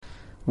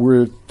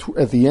We're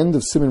at the end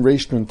of Siman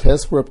Reish Nun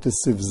Tes. We're up to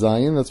Siv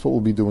Zayin. That's what we'll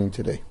be doing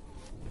today.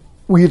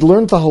 We had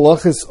learned the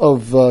halachas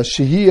of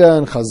Shehiyah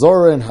and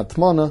Chazara and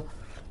Hatmana,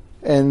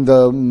 and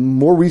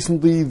more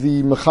recently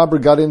the Mechaber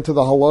got into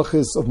the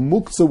halachas of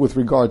Muktzah with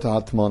regard to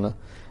Hatmana.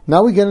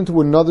 Now we get into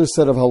another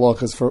set of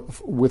halachas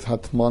with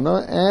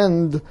Hatmana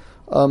and,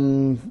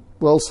 some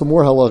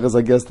more halachas,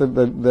 I guess,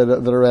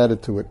 that are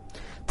added to it.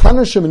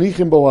 Tana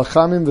shemenichim bo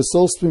hachamim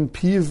v'solspin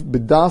piv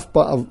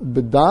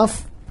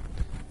bedaf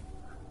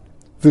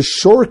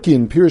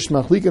v'shorkin pirish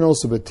machlikin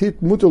also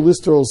betit muter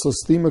lister also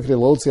stima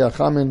krelotzi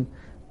hachamin.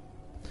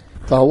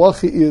 The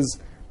halacha is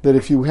that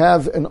if you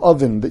have an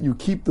oven that you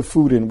keep the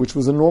food in, which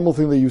was a normal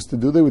thing they used to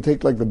do, they would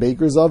take like the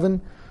baker's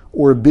oven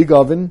or a big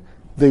oven,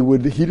 they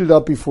would heat it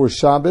up before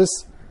Shabbos,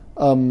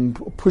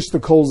 push the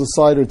coals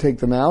aside or take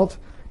them out,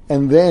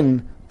 and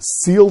then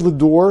seal the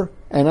door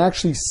and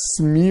actually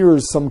smear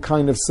some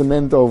kind of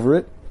cement over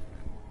it.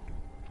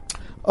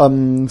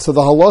 So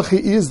the halacha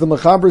is, the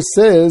Mechaber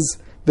says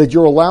that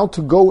you're allowed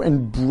to go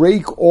and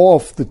break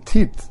off the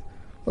tit,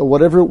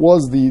 whatever it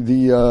was,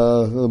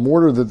 the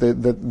mortar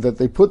that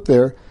they put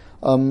there,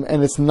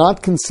 and it's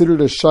not considered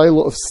a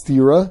shaila of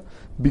stira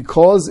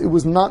because it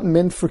was not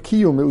meant for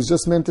kiyum. It was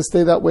just meant to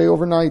stay that way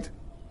overnight,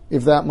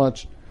 if that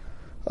much.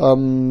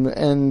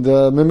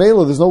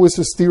 Memela, there's no way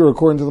to stira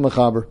according to the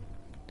Mechaber.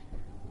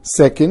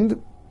 Second,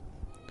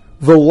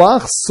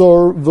 v'lach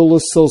sor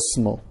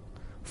v'lesosmo.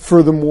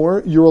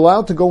 Furthermore, you're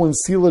allowed to go and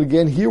seal it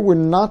again. Here we're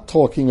not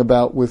talking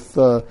about with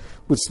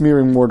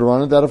smearing mortar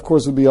on it. That, of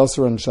course, would be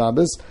Asur on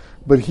Shabbos.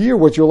 But here,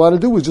 what you're allowed to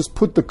do is just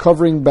put the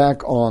covering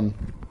back on.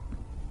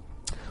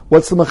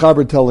 What's the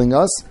Mechaber telling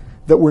us?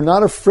 That we're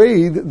not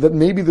afraid that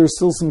maybe there's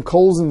still some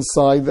coals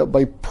inside, that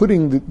by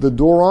putting the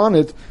door on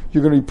it,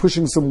 you're going to be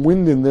pushing some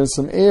wind in there,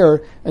 some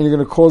air, and you're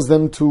going to cause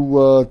them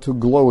to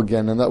glow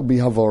again, and that would be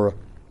Havara.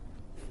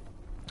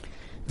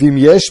 Vim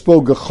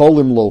yeshbo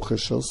gecholim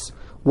locheshos.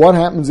 What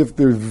happens if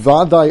there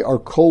vadai are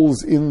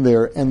coals in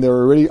there and they're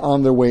already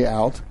on their way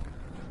out?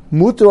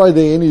 Mutar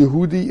ayidei any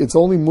Yehudi, it's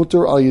only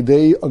mutar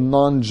ayidei a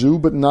non-Jew,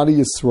 but not a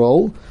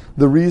Yisrael.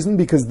 The reason,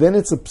 because then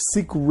it's a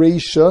psik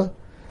reisha,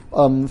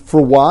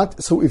 for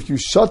what? So if you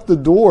shut the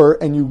door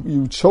and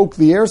you choke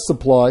the air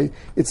supply,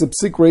 it's a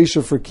psik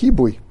reisha for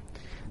kibui.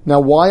 Now,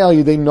 why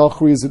ayidei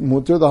nachri is it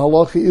mutar? The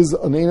halacha is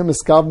an eina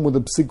miskavim with a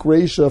psik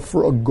reisha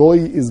for a goy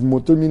is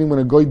mutar, meaning when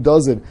a goy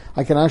does it,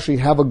 I can actually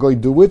have a goy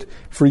do it.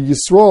 For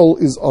Yisrael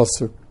is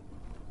asur.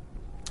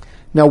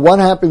 Now, what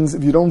happens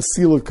if you don't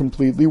seal it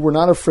completely? We're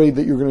not afraid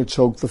that you're going to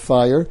choke the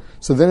fire,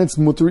 so then it's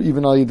mutar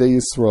even ayidei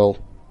Yisrael.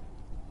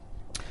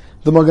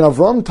 The Magen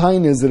Avram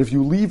tain is that if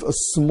you leave a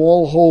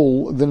small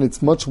hole, then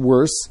it's much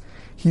worse.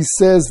 He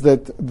says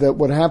that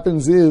what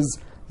happens is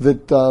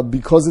that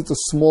because it's a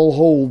small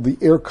hole, the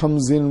air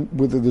comes in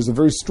with it. There's a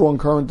very strong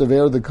current of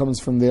air that comes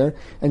from there,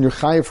 and you're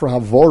chayav for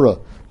havora.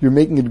 You're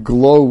making it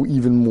glow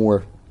even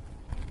more.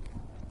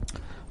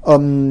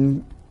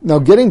 Now,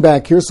 getting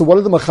back here, so what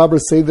did the Mechaber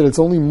say? That it's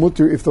only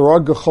mutter if there are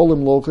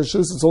gecholim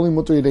lochashes, it's only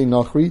mutter yedei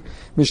nachri.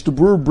 Mishnah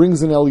Berurah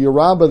brings in El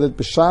Yerabah that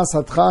b'shas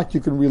hatchak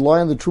you can rely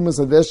on the Trumas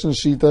Hadesh and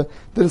Shita,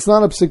 that it's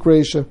not a psik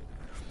reisha.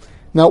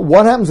 Now,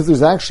 what happens if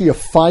there's actually a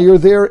fire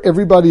there?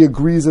 Everybody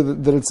agrees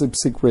that it's a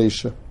psik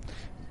reisha.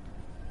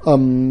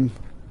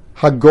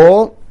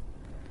 Hago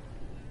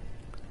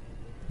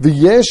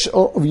v'yesh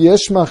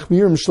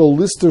machmirim shel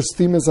lister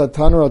stimes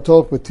hataner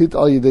atoch betit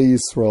al yedei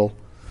Yisrael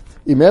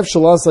imev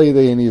shalas al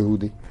yedei any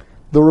Yehudi.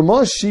 The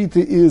Ramah Shita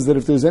is that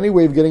if there's any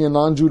way of getting a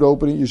non-Jew to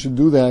open it, you should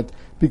do that,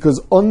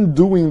 because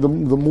undoing the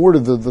mortar,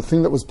 the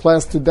thing that was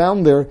plastered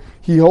down there,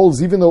 he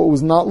holds, even though it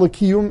was not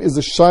lakiyum, is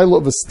a shiloh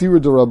of a stira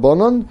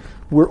d'Rabbanan.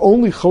 We're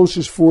only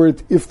choshish for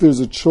it if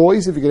there's a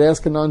choice, if you could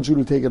ask a non-Jew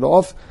to take it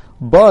off,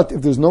 but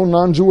if there's no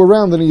non-Jew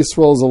around, then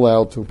Yisrael is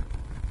allowed to.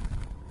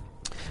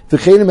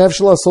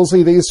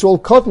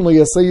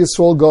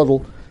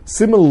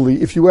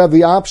 Similarly, if you have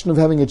the option of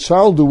having a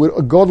child do it,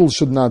 a gadol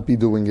should not be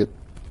doing it.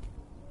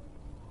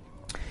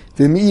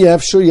 And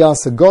if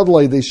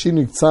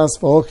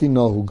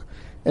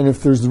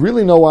there's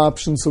really no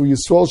option, so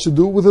Yisrael should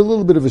do it with a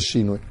little bit of a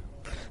shinui.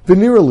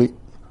 Venerally,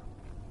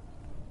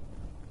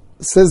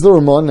 says the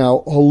Ramah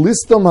now,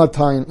 holistam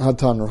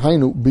hataner,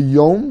 hainu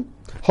biyom,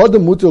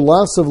 hadam muter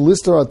lasav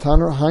lister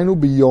hataner, hainu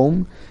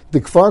biyom, the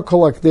kfar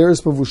kol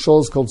akderis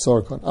mavushols called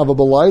sarkon. Ava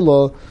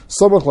balayla,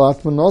 sobach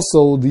latman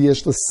also, the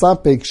yesh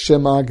sapek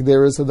shema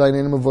akderis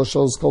hadainin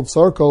mavushols called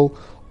sarko,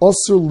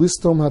 osur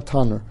listom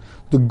hataner,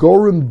 the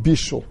gorim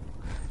bishul.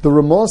 The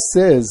Ramah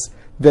says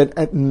that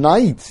at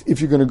night,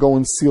 if you're going to go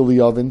and seal the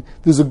oven,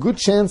 there's a good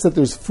chance that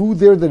there's food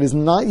there that is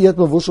not yet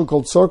mavushal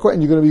called sarko,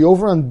 and you're going to be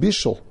over on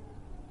bishul.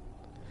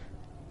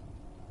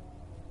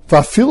 You're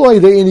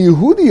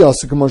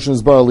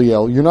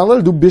not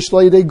allowed to do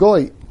bishul yedei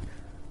goy.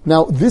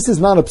 Now, this is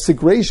not a psik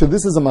reisha,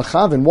 this is a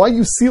machavin. Why are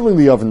you sealing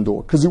the oven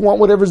door? Because you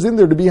want whatever's in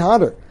there to be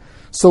hotter.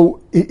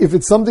 So, if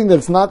it's something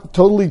that's not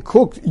totally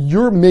cooked,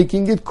 you're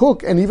making it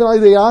cook. And even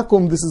yedei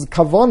akum, this is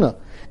kavana.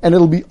 And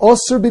it'll be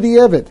osir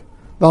b'di'evet.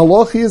 The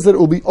halacha is that it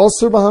will be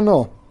osir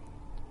b'hana.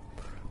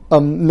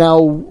 Now,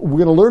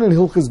 we're going to learn in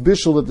Hilchas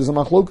Bishul that there's a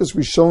machlokas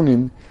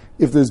rishonim.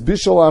 If there's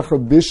bishul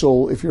achar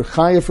bishul, if you're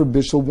chayav for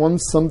bishul,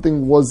 once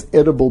something was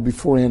edible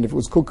beforehand, if it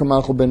was cooked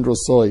kamachal ben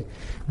drosoi.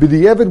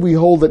 B'di'evid, we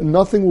hold that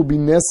nothing will be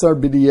nesar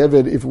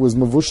b'di'evid if it was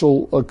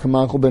mavushal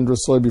kamachal ben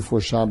drosoi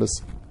before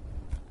Shabbos.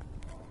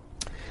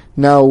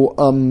 Now,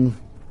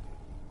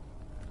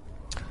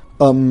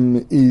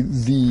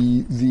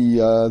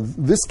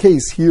 this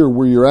case here,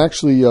 where you're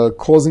actually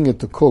causing it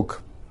to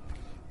cook,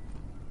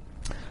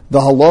 the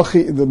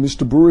halachi, the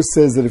Mishnah Berurah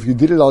says that if you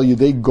did it al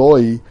yedei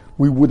goy,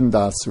 we wouldn't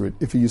answer it.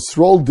 If a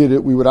Yisrael did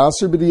it, we would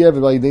answer b'di'evid,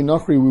 al yedei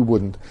nachri, we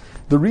wouldn't.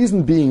 The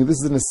reason being, this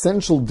is an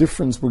essential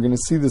difference. We're going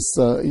to see this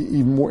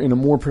even more in a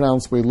more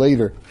pronounced way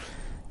later.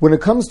 When it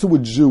comes to a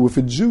Jew, if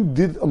a Jew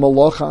did a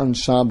malacha on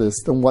Shabbos,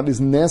 then what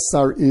is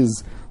nesar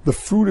is the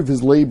fruit of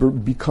his labor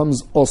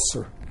becomes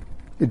osir.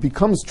 It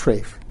becomes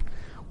treif.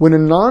 When a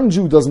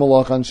non-Jew does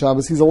malacha on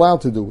Shabbos, he's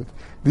allowed to do it.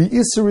 The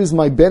isser is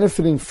my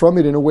benefiting from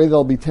it in a way that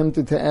I'll be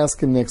tempted to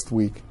ask him next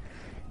week.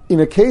 In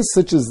a case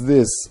such as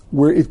this,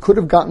 where it could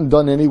have gotten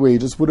done anyway,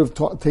 it just would have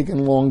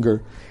taken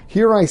longer,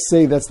 here I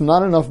say that's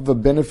not enough of a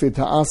benefit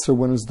to aser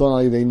when it's done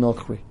ayidei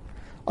nochri.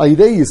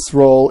 Ayidei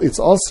Yisrael, it's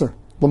aser.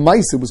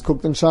 L'mais, it was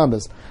cooked on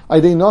Shabbos.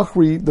 Ayidei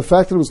nochri, the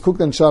fact that it was cooked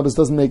on Shabbos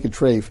doesn't make it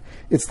treif.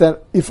 It's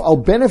that if I'll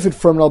benefit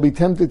from it, I'll be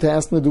tempted to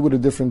ask him to do it a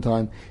different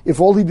time. If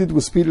all he did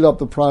was speed up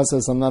the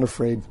process, I'm not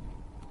afraid.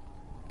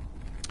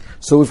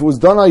 So if it was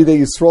done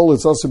ayidei Yisrael,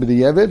 it's also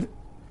b'di'evid.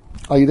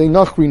 Ayidei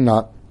nachri,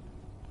 not.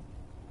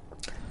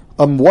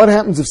 What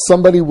happens if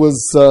somebody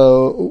was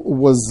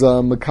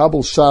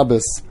makabel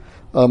Shabbos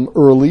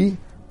early?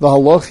 The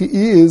halachi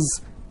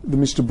is, the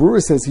Mishnah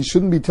Berurah says he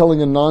shouldn't be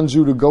telling a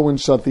non-Jew to go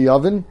and shut the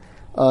oven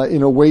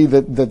in a way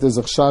that there's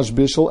a chash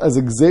bishul as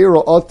a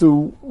gzeira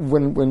atu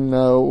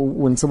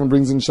when someone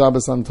brings in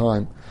Shabbos on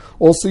time.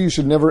 Also, you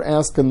should never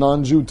ask a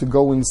non-Jew to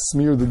go and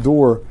smear the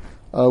door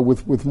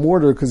with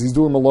mortar, because he's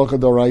doing malacha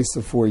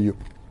daraisa for you.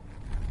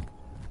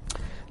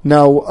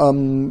 Now,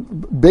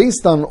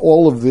 based on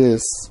all of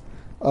this,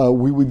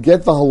 we would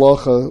get the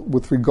halacha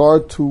with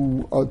regard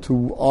to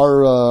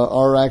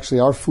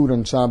our food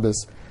on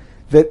Shabbos,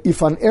 that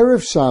if on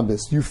Erev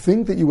Shabbos you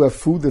think that you have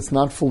food that's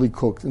not fully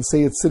cooked, and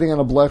say it's sitting on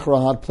a blech or a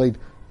hot plate,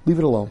 leave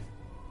it alone.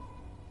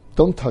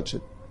 Don't touch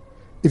it.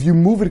 If you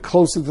move it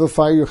closer to the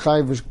fire, you're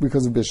chayiv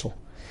because of bishul.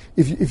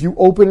 If you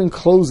open and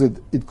close it,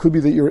 it could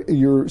be that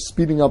you're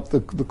speeding up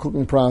the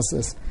cooking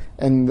process,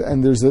 and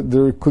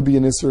there could be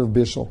an isser of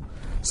bishul.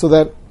 So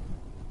that,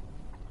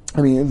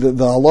 I mean, the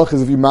halach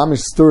is if you mamish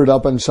stir it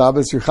up on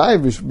Shabbos, you're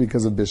chayiv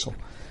because of bishul.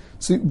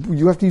 So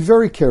you have to be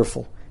very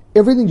careful.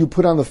 Everything you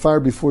put on the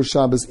fire before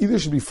Shabbos either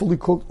should be fully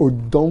cooked or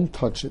don't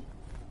touch it.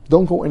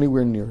 Don't go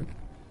anywhere near it.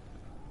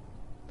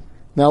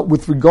 Now,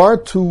 with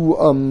regard to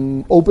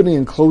opening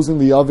and closing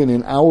the oven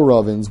in our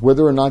ovens,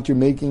 whether or not you're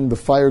making the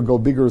fire go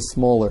bigger or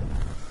smaller,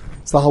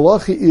 so the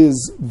halacha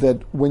is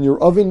that when your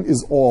oven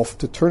is off,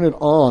 to turn it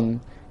on,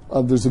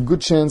 there's a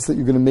good chance that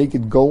you're going to make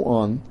it go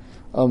on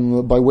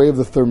by way of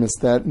the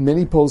thermostat.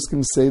 Many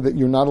poskim say that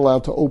you're not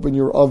allowed to open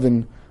your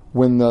oven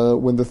when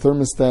the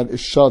thermostat is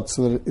shut,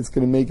 so that it's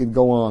going to make it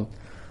go on.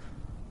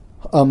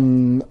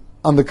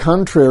 On the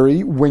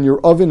contrary, when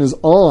your oven is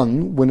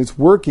on, when it's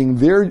working,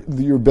 there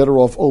you're better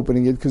off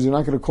opening it, because you're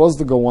not going to cause it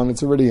to go on,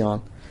 it's already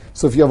on.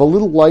 So if you have a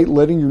little light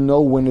letting you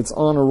know when it's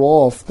on or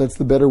off, that's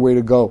the better way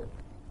to go.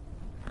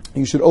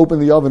 You should open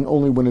the oven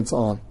only when it's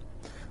on.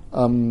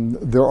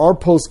 There are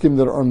poskim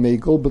that are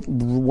makel, but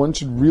one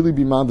should really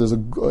be mad. There's a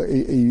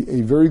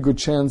very good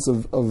chance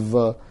of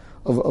a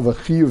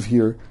chiyuv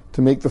here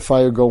to make the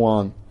fire go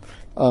on.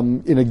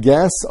 In a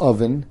gas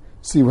oven,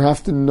 so you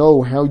have to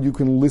know how you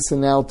can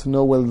listen out to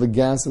know whether the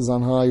gas is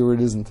on high or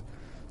it isn't.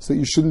 So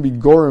you shouldn't be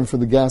gorim for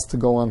the gas to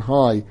go on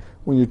high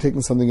when you're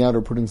taking something out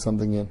or putting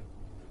something in.